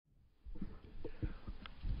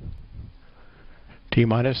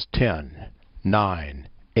T-minus 10, 9,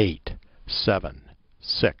 8, 7,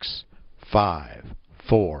 6, 5,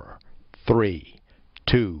 4, 3,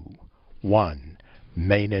 2, 1.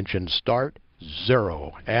 Main engine start,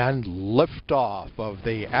 0. And liftoff of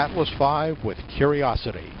the Atlas V with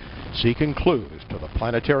Curiosity, seeking clues to the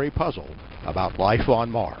planetary puzzle about life on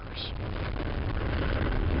Mars.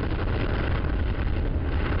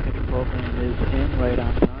 The program is in right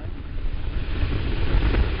on time.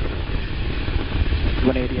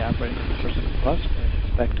 180 operating at 100% thrust as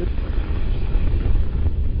expected.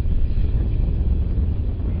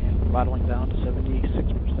 And throttling down to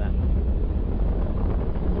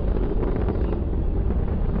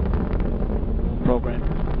 76%. Program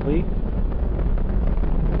complete.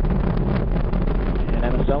 And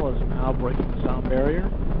MSL is now breaking the sound barrier.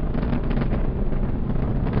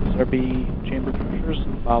 SRB chamber pressures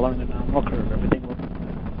following the nominal curve. Everything looking good.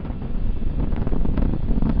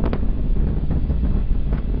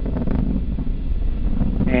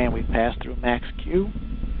 And we passed through max Q.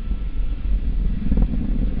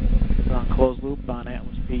 We're on closed loop on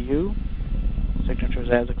Atlas PU. Signatures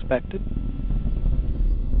as expected.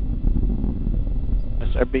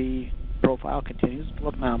 SRB profile continues to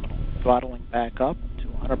look nominal. Throttling back up to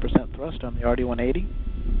 100% thrust on the RD-180.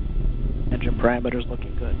 Engine parameters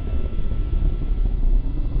looking good.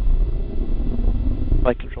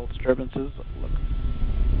 Flight control disturbances look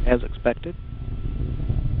as expected.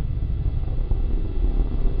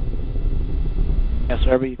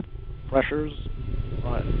 SRB pressures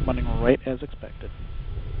running right as expected.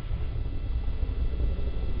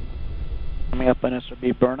 Coming up on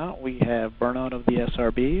SRB burnout, we have burnout of the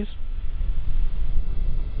SRBs.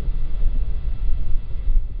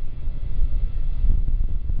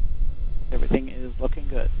 Everything is looking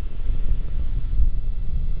good.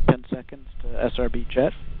 10 seconds to SRB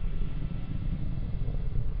jet.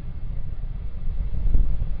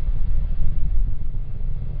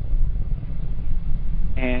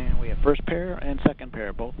 And we have first pair and second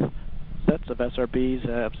pair. Both sets of SRBs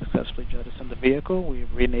have successfully jettisoned the vehicle.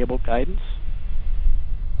 We've re-enabled guidance.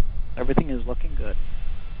 Everything is looking good.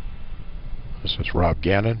 This is Rob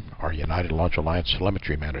Gannon, our United Launch Alliance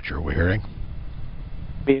telemetry manager. We're hearing.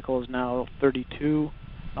 Vehicle is now 32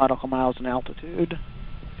 nautical miles in altitude,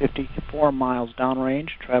 54 miles downrange,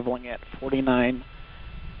 traveling at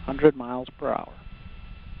 4,900 miles per hour.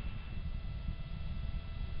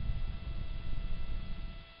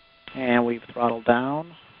 And we've throttled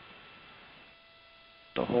down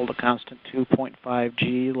to hold a constant 2.5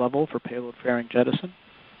 G level for payload fairing jettison.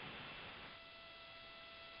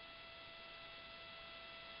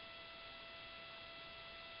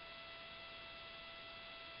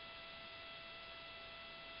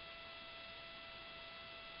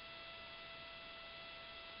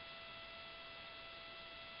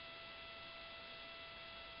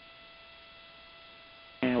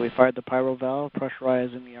 And we fired the pyro valve,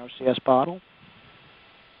 pressurizing the RCS bottle.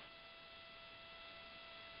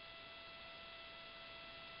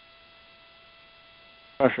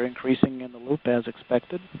 Pressure increasing in the loop as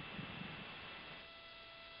expected.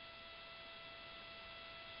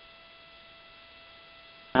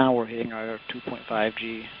 Now we're hitting our 2.5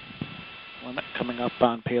 G limit, coming up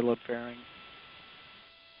on payload fairing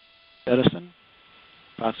jettison,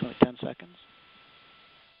 approximately 10 seconds.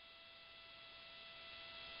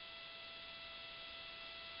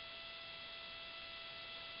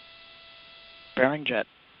 Fairing jet.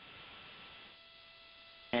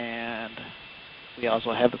 And we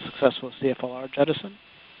also have a successful CFLR jettison,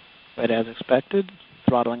 right as expected.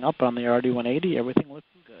 Throttling up on the RD-180, everything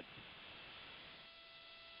looking good.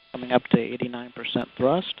 Coming up to 89%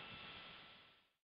 thrust.